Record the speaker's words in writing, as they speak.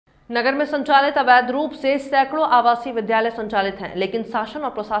नगर में संचालित अवैध रूप से सैकड़ों आवासीय विद्यालय संचालित हैं, लेकिन शासन और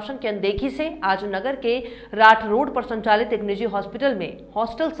प्रशासन की अनदेखी से आज नगर के राठ रोड पर संचालित एक निजी हॉस्पिटल में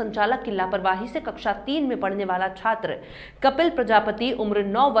हॉस्टल संचालक की लापरवाही से कक्षा 3 में पढ़ने वाला छात्र कपिल प्रजापति उम्र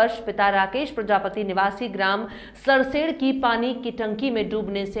 9 वर्ष पिता राकेश प्रजापति निवासी ग्राम सरसेड़ की पानी की टंकी में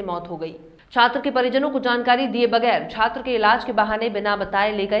डूबने से मौत हो गई। छात्र के परिजनों को जानकारी दिए बगैर छात्र के इलाज के बहाने बिना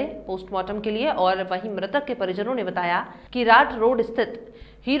बताए ले गए पोस्टमार्टम के लिए और वहीं मृतक के परिजनों ने बताया कि राठ रोड स्थित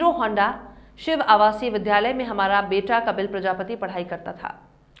हीरो होंडा शिव आवासीय विद्यालय में हमारा बेटा कपिल प्रजापति पढ़ाई करता था।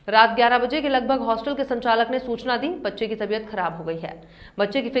 रात 11 बजे के लगभग हॉस्टल के संचालक ने सूचना दी, बच्चे की तबीयत खराब हो गई है।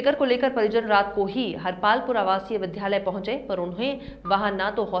 बच्चे की फिक्र को लेकर परिजन रात को ही हरपालपुर आवासीय विद्यालय पहुंचे, पर उन्हें वहां ना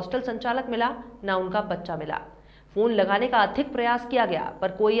तो हॉस्टल संचालक मिला ना उनका बच्चा मिला। फोन लगाने का अधिक प्रयास किया गया,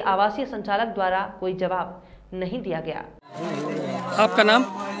 पर कोई आवासीय संचालक द्वारा कोई जवाब नहीं दिया गया। आपका नाम?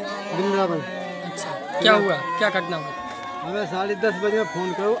 अच्छा, क्या हुआ, क्या घटना हुई? हमें 10:30 बजे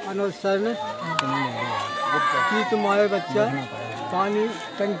फ़ोन करो अनुज सर ने कि तुम्हारे बच्चा पानी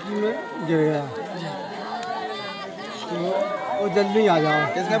टंकी में गिर गया, तो वो जल्दी आ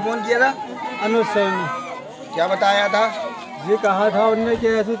जाओ। किसने फ़ोन किया था? अनुज सर ने। क्या बताया था? ये कहा था उनने कि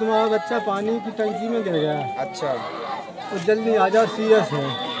ऐसे तुम्हारा बच्चा पानी की टंकी में गिर गया। अच्छा, तो जल्दी आ जाओ, सीरियस है।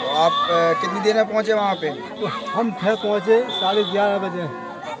 तो आप कितनी देर में पहुँचे वहाँ पे? तो हम फिर पहुँचे 11:30 बजे।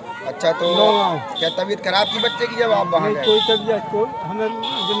 अच्छा, तो क्या तबीयत खराब थी बच्चे की जब आप वहाँ गए? कोई तबीयत को हमें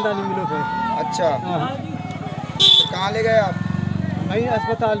जिंदा नहीं मिलो फिर। अच्छा, तो कहाँ ले गए आप? वहीं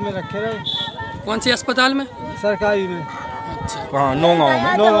अस्पताल में रखे रहे। कौन सी अस्पताल में? सरकारी में। अच्छा, वहाँ नौगांव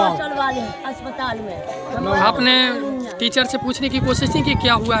में? नौगांव अस्पताल में। आपने टीचर से पूछने की कोशिश नहीं की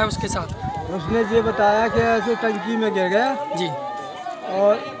क्या हुआ है उसके साथ? उसने ये बताया कि ऐसे टंकी में गिर गया जी,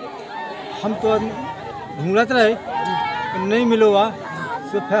 और हम तो ढूंढते रहे, तो नहीं मिलोगा।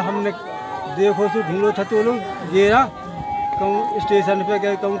 तो फिर हमने देखो तो ढूंढो था, तो लोग गिरा कहूँ स्टेशन पे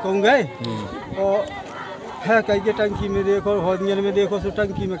गए, कहूँ गए, और फिर कहीं के टंकी में देखो, हॉस्पिटल में देखो, तो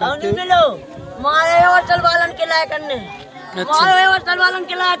टंकी में करते मारे होटल वालन के लायक करने, मारे होटल वालन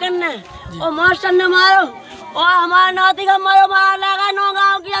के लायक करने, और मास्टर ने मारो, और हमारे नाती का मारो मारा लगा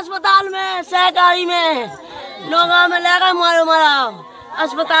नौगांव की अस्पताल में, सहकारी में, नौगांव में लगा मारो मारा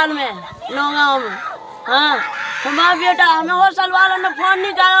अस्पताल में, नौगांव में। हाँ, हमारा बेटा, हमें होटल वालों ने फोन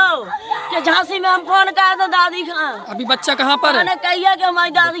नहीं करो कि झांसी में हम फोन करा तो दादी का। अभी बच्चा कहाँ पर है? मैंने कहिए कि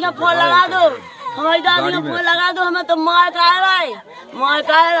हमारी दादी का फोन लगा दो, हमारी दादी का फोन लगा दो, हमें तो मार कह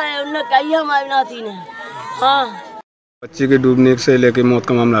रहे, उन्होंने कही हमारी नाती ने। हाँ, बच्चे के डूबने से लेके मौत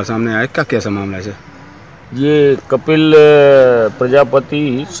का मामला सामने आया, क्या कैसा मामला है? ये कपिल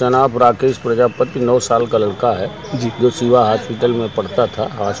प्रजापति सनाफ राकेश प्रजापति 9 साल का लड़का है जी, जो शिवा हॉस्पिटल में पढ़ता था।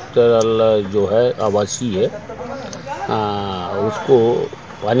 हॉस्पिटल जो है आवासीय है, उसको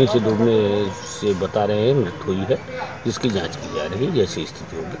पानी से डूबने से बता रहे हैं मृत्यु हुई है, जिसकी जांच की जा रही है। जैसी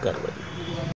स्थिति होगी कार्रवाई।